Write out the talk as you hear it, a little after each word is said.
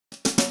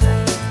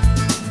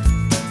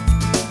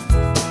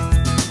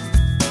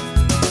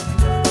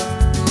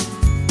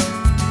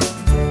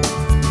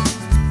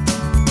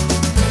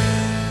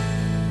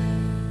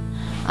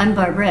I'm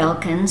Barbara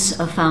Elkins,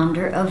 a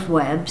founder of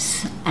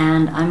Webs,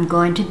 and I'm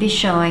going to be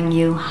showing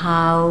you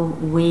how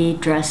we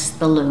dress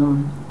the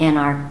loom in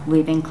our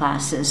weaving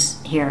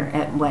classes here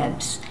at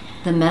Webs.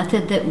 The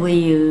method that we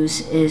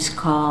use is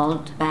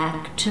called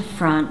back to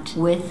front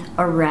with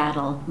a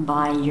raddle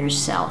by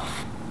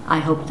yourself. I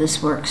hope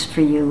this works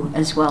for you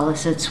as well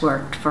as it's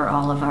worked for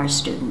all of our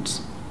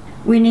students.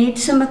 We need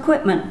some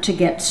equipment to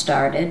get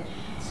started.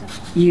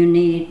 You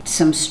need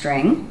some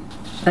string,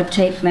 a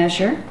tape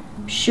measure,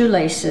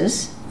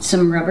 shoelaces,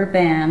 some rubber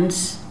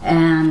bands,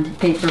 and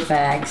paper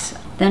bags.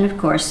 Then, of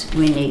course,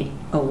 we need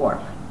a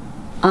warp.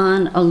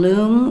 On a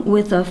loom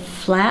with a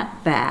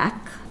flat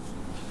back,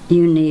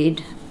 you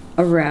need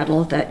a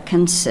raddle that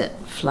can sit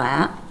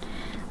flat.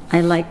 I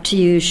like to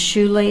use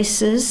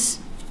shoelaces.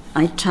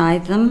 I tie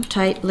them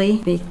tightly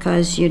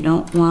because you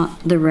don't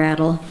want the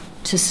raddle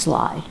to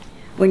slide.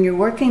 When you're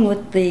working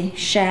with the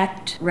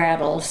shacked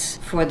raddles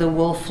for the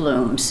wolf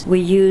looms, we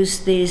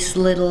use these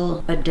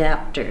little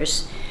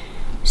adapters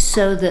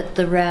so that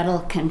the raddle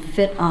can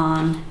fit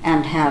on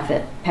and have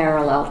it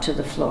parallel to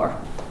the floor.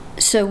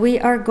 So we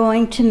are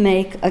going to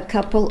make a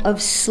couple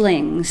of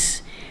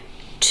slings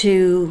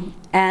to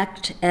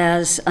act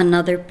as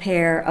another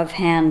pair of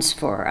hands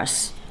for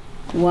us.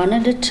 One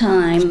at a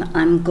time,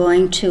 I'm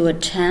going to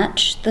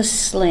attach the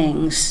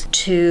slings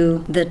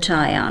to the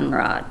tie-on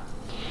rod.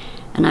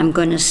 And I'm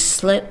going to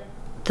slip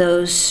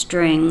those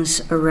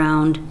strings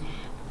around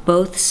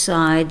both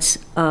sides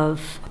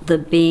of the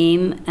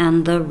beam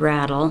and the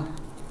raddle,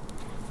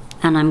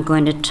 and I'm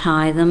going to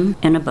tie them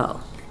in a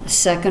bow. The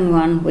second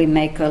one, we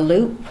make a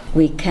loop,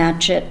 we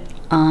catch it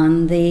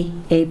on the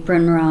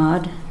apron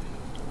rod,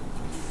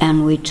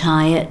 and we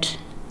tie it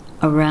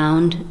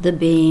around the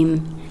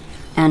beam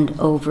and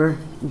over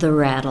the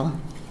raddle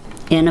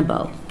in a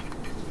bow.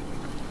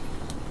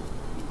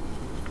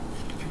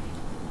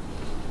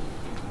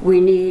 We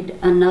need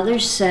another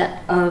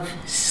set of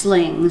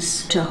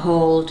slings to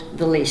hold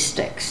the lee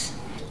sticks.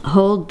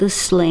 Hold the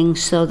sling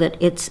so that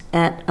it's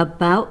at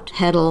about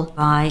heddle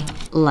by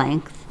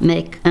length.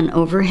 Make an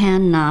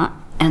overhand knot,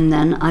 and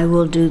then I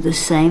will do the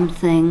same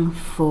thing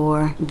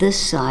for this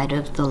side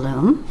of the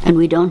loom. And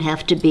we don't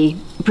have to be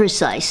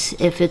precise.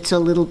 If it's a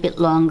little bit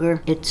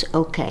longer, it's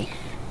okay.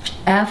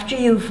 After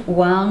you've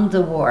wound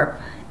the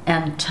warp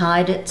and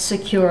tied it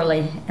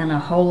securely in a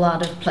whole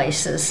lot of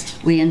places,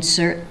 we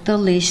insert the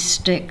lee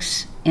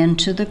sticks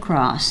into the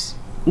cross.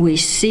 We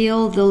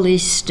seal the lee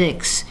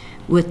sticks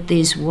with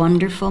these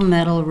wonderful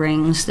metal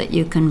rings that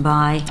you can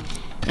buy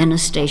in a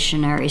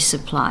stationery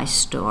supply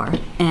store,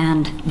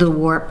 and the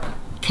warp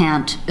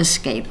can't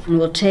escape. And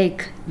we'll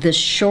take the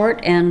short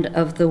end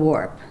of the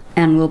warp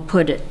and we'll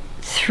put it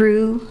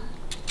through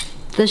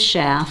the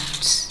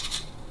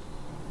shafts,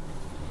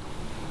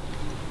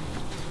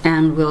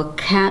 and we'll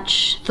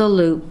catch the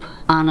loop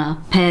on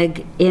a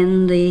peg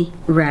in the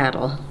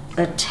raddle.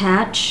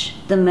 Attach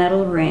the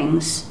metal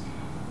rings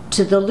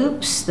to the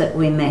loops that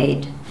we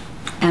made,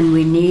 and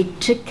we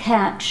need to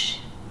catch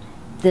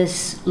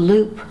this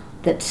loop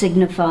that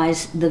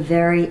signifies the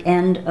very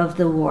end of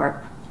the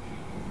warp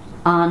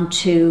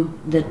onto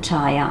the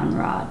tie-on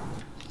rod.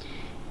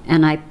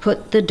 And I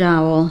put the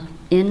dowel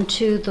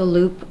into the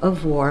loop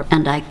of warp,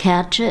 and I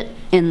catch it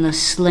in the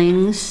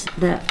slings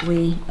that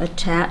we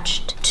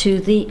attached to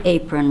the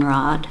apron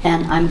rod,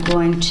 and I'm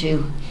going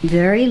to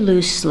very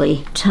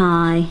loosely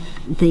tie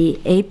the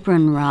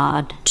apron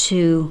rod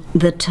to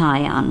the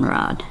tie-on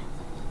rod.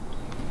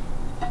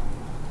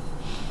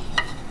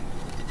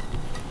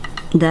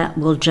 That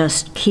will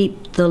just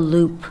keep the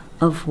loop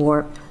of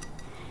warp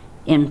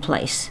in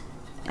place.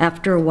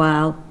 After a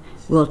while,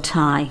 we'll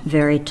tie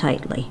very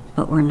tightly,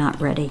 but we're not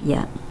ready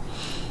yet.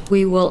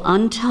 We will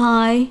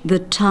untie the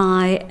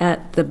tie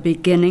at the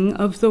beginning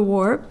of the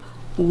warp.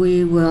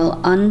 We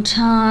will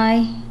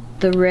untie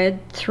the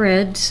red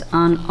threads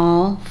on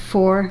all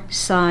four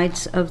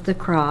sides of the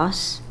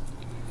cross.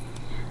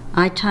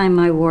 I tie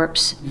my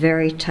warps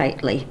very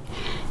tightly.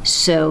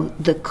 So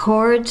the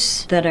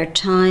cords that are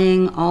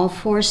tying all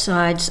four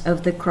sides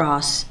of the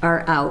cross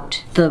are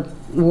out. The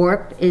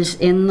warp is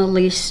in the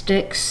lee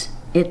sticks.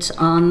 It's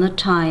on the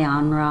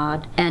tie-on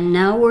rod. And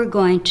now we're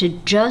going to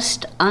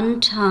just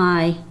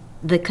untie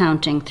the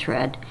counting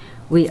thread.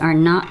 We are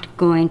not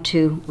going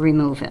to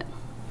remove it.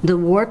 The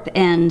warp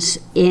ends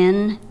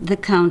in the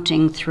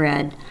counting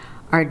thread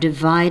are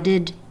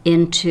divided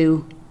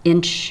into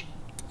inch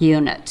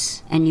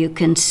units. And you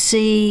can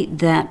see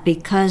that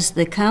because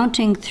the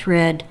counting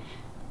thread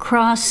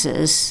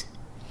crosses,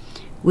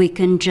 we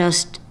can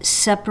just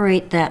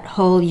separate that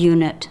whole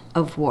unit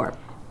of warp.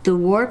 The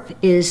warp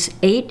is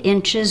 8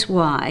 inches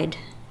wide,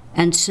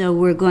 and so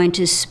we're going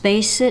to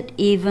space it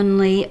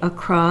evenly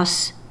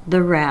across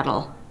the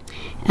raddle.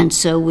 And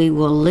so we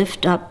will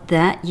lift up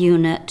that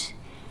unit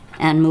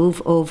and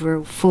move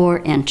over 4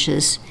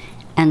 inches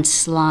and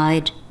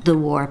slide the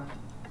warp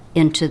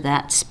into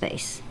that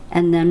space.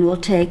 And then we'll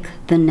take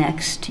the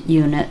next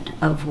unit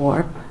of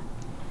warp.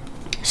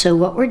 So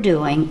what we're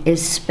doing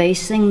is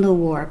spacing the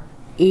warp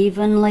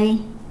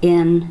evenly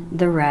in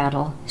the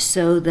raddle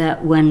so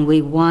that when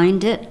we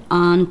wind it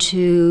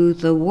onto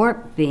the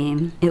warp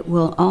beam, it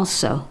will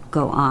also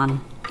go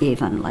on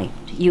evenly.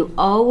 You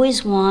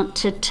always want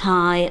to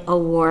tie a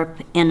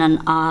warp in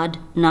an odd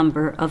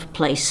number of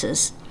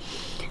places.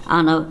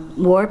 On a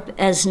warp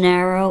as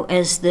narrow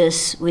as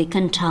this, we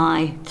can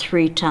tie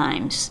 3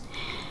 times.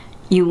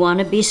 You want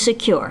to be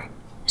secure,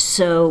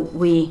 so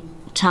we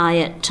tie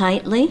it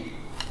tightly.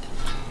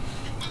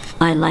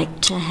 I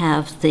like to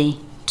have the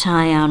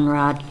tie-on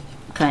rod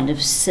kind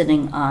of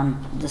sitting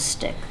on the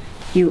stick.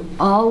 You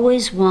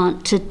always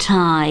want to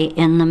tie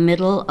in the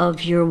middle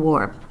of your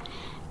warp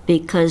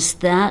because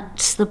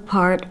that's the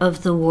part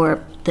of the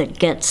warp that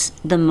gets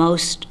the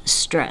most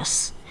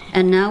stress.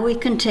 And now we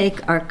can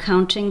take our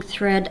counting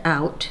thread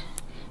out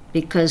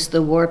because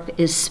the warp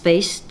is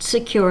spaced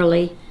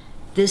securely.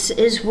 This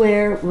is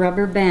where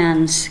rubber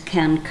bands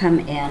can come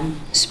in.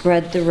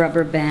 Spread the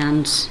rubber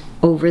bands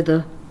over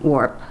the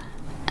warp,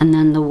 and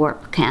then the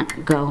warp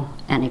can't go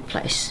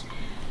anyplace.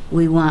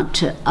 We want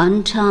to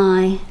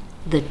untie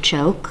the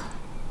choke,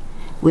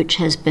 which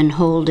has been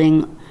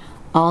holding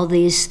all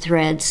these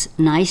threads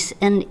nice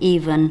and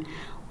even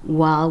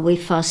while we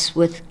fuss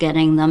with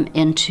getting them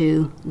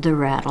into the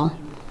raddle.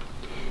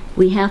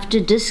 We have to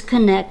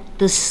disconnect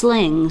the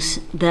slings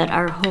that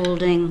are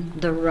holding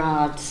the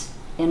rods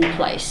in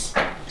place.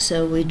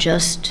 So we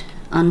just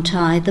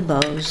untie the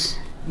bows.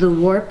 The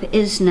warp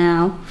is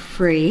now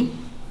free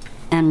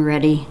and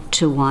ready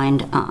to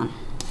wind on.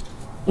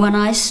 When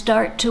I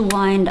start to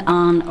wind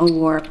on a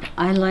warp,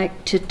 I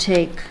like to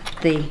take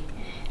the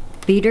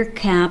beater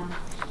cap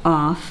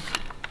off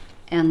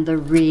and the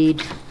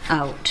reed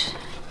out.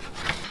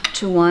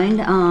 To wind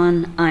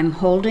on, I'm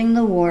holding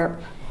the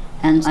warp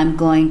and I'm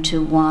going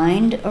to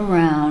wind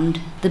around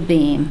the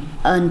beam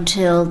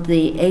until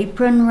the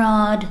apron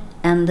rod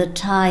and the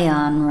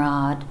tie-on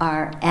rod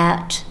are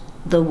at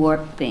the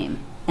warp beam.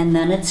 And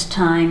then it's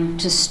time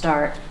to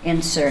start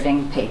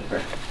inserting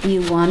paper.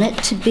 You want it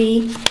to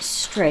be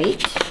straight,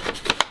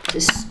 to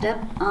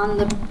step on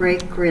the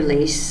brake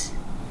release,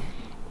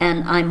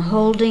 and I'm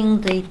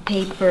holding the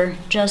paper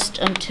just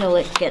until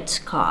it gets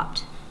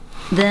caught.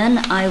 Then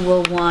I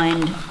will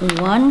wind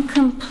 1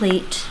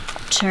 complete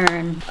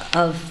turn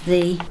of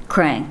the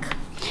crank.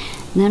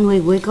 Then we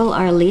wiggle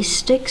our least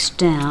sticks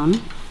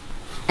down,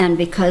 and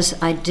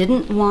because I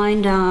didn't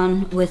wind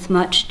on with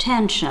much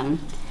tension,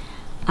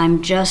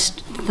 I'm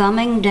just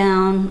thumbing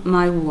down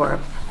my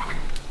warp.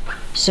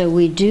 So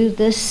we do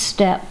this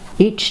step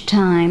each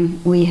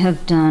time we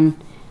have done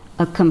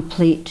a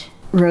complete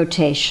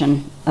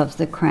rotation of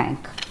the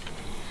crank.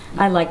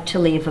 I like to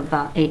leave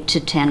about 8 to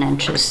 10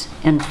 inches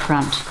in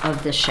front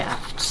of the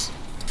shafts.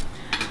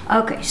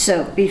 Okay,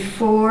 so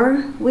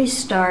before we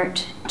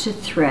start to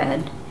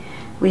thread,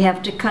 we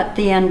have to cut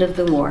the end of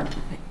the warp,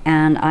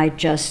 and I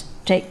just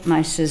take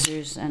my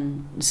scissors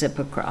and zip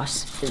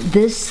across.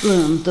 This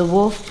loom, the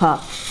Wolf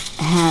Pup,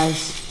 has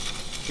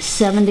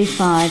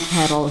 75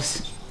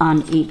 heddles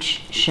on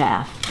each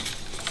shaft.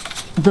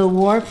 The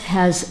warp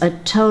has a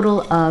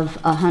total of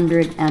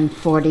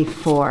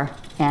 144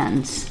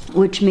 ends,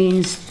 which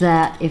means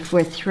that if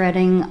we're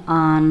threading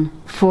on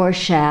 4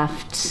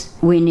 shafts,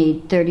 we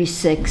need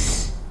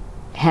 36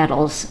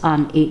 heddles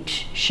on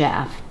each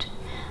shaft.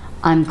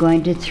 I'm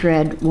going to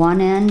thread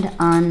 1 end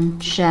on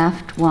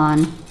shaft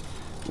 1,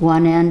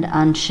 1 end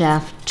on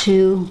shaft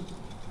 2,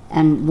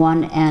 and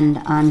 1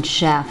 end on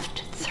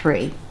shaft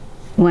 3.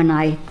 When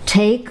I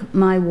take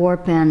my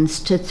warp ends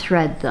to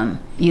thread them,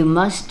 you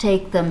must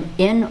take them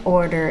in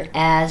order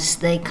as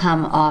they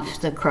come off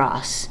the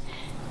cross.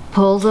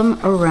 Pull them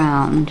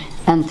around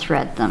and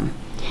thread them.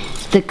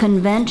 The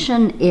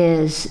convention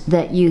is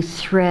that you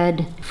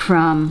thread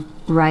from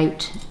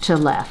right to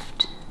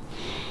left.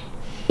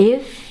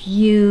 If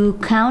you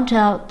count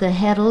out the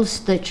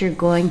heddles that you're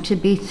going to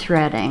be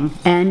threading,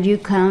 and you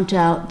count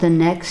out the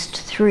next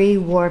 3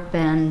 warp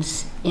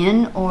ends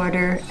in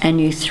order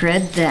and you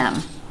thread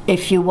them,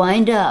 if you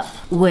wind up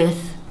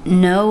with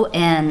no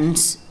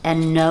ends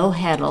and no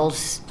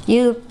heddles,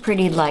 you're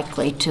pretty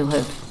likely to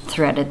have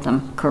threaded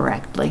them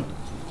correctly.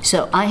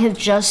 So I have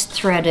just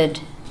threaded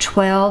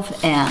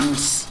 12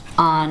 ends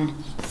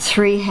on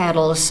 3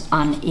 heddles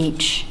on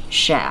each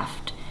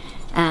shaft.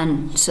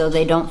 And so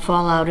they don't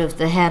fall out of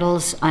the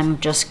heddles, I'm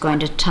just going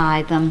to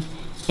tie them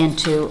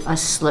into a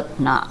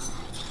slip knot.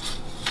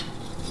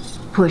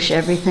 Push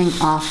everything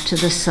off to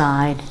the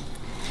side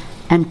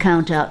and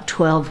count out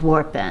 12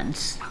 warp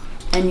ends.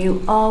 And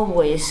you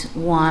always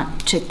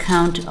want to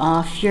count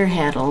off your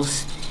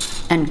heddles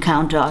and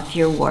count off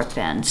your warp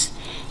ends,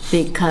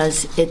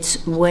 because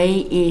it's way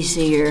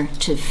easier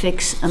to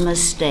fix a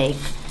mistake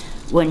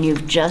when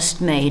you've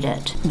just made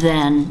it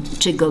than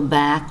to go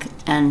back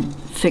and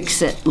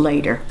fix it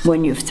later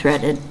when you've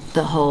threaded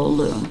the whole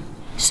loom.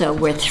 So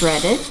we're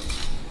threaded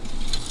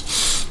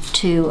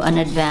to an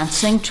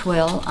advancing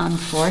twill on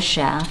 4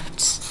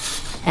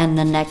 shafts, and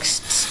the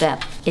next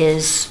step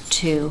is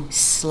to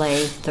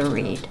slay the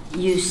reed.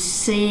 You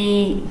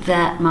see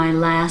that my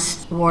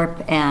last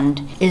warp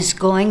end is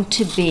going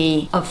to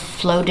be a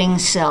floating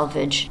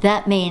selvage.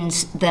 That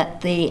means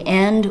that the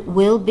end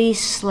will be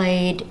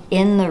slayed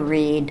in the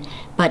reed,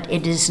 but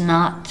it is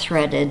not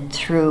threaded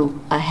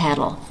through a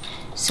heddle.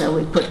 So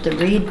we put the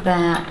reed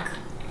back,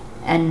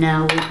 and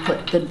now we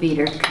put the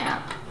beater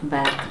cap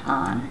back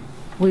on.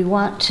 We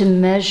want to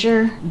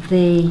measure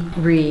the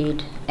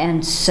reed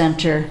and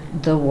center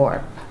the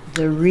warp.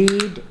 The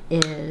reed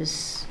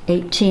is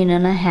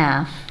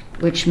 18.5,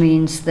 which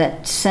means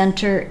that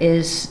center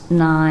is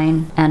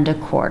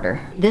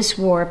 9.25. This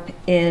warp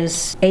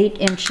is 8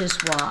 inches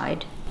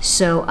wide,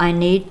 so I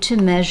need to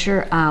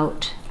measure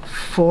out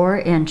 4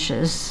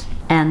 inches,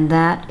 and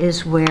that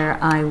is where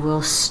I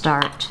will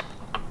start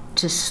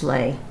to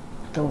slay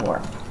the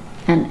warp.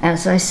 And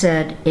as I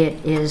said,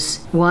 it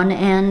is one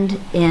end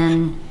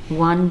in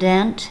one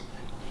dent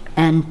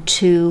and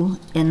 2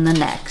 in the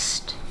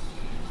next.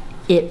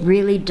 It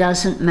really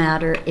doesn't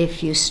matter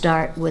if you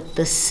start with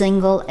the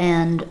single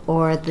end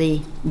or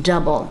the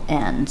double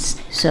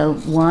ends. So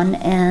one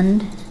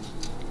end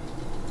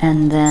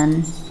and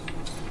then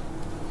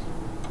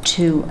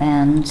 2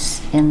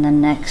 ends in the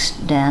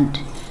next dent.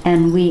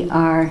 And we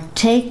are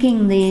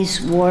taking these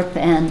warp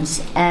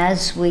ends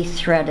as we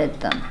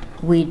threaded them.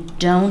 We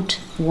don't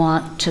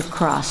want to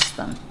cross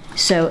them.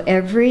 So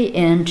every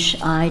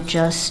inch I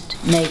just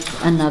make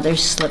another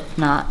slip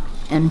knot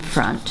in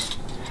front.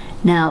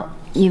 Now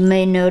you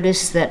may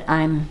notice that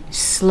I'm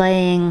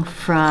slaying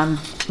from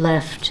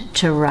left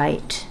to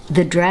right.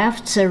 The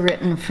drafts are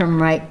written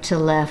from right to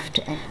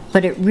left,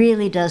 but it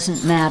really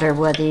doesn't matter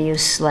whether you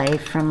slay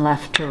from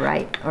left to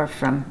right or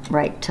from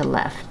right to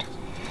left.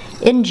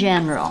 In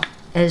general,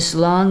 as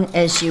long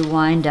as you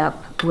wind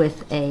up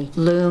with a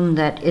loom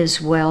that is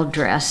well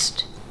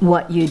dressed,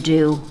 what you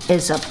do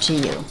is up to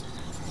you.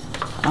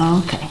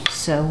 Okay,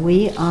 so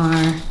we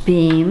are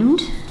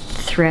beamed,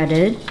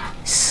 threaded,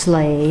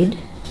 slayed,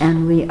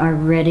 and we are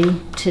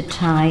ready to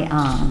tie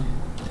on.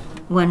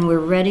 When we're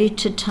ready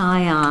to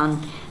tie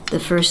on, the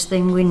first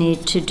thing we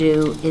need to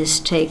do is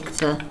take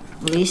the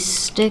least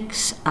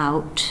sticks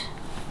out,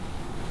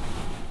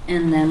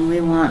 and then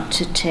we want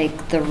to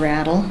take the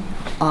raddle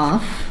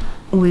off.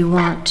 We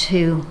want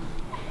to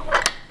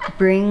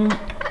bring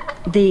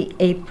the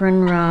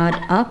apron rod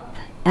up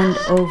and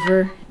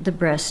over the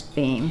breast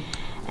beam,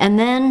 and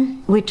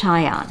then we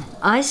tie on.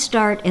 I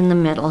start in the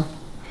middle,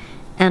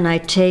 and I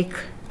take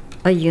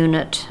a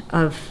unit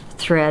of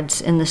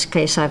threads. In this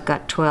case, I've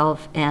got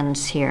 12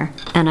 ends here,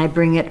 and I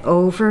bring it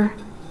over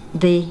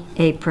the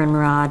apron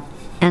rod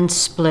and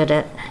split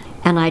it,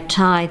 and I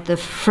tie the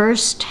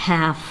first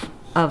half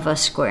of a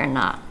square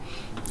knot.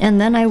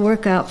 And then I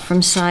work out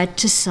from side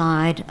to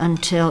side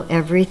until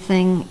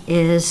everything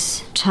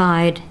is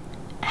tied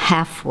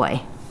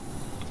halfway.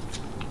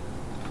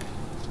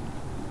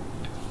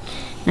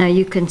 Now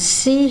you can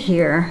see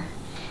here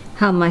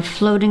how my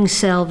floating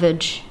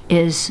selvage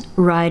is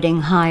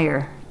riding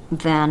higher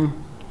than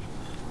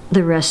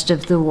the rest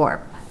of the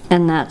warp.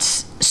 And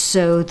that's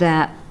so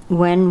that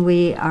when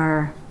we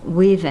are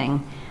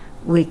weaving,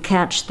 we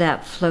catch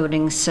that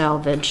floating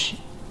selvage,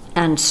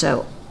 and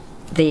so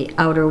the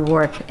outer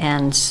warp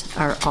ends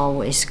are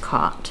always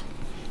caught.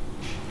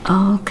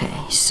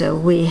 Okay, so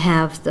we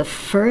have the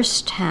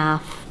first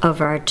half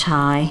of our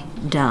tie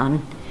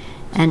done,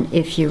 and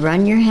if you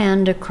run your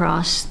hand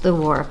across the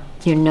warp,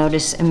 you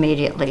notice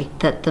immediately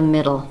that the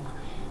middle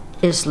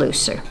is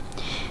looser.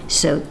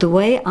 So the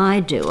way I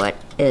do it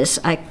is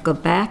I go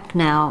back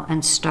now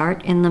and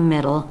start in the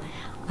middle.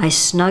 I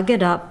snug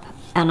it up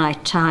and I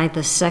tie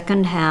the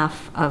second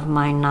half of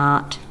my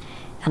knot,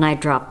 and I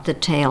drop the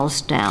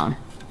tails down.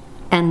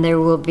 And there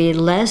will be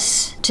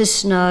less to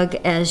snug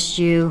as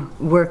you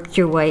work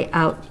your way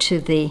out to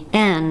the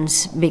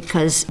ends,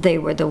 because they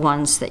were the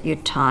ones that you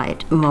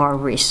tied more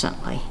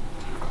recently.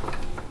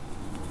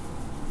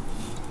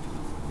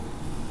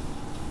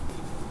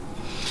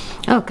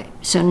 Okay,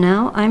 so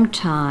now I'm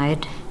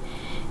tied,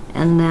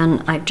 and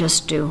then I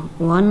just do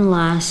one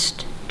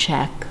last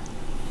check,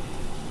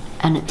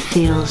 and it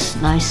feels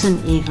nice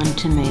and even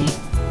to me,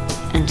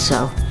 and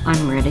so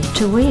I'm ready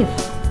to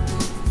weave.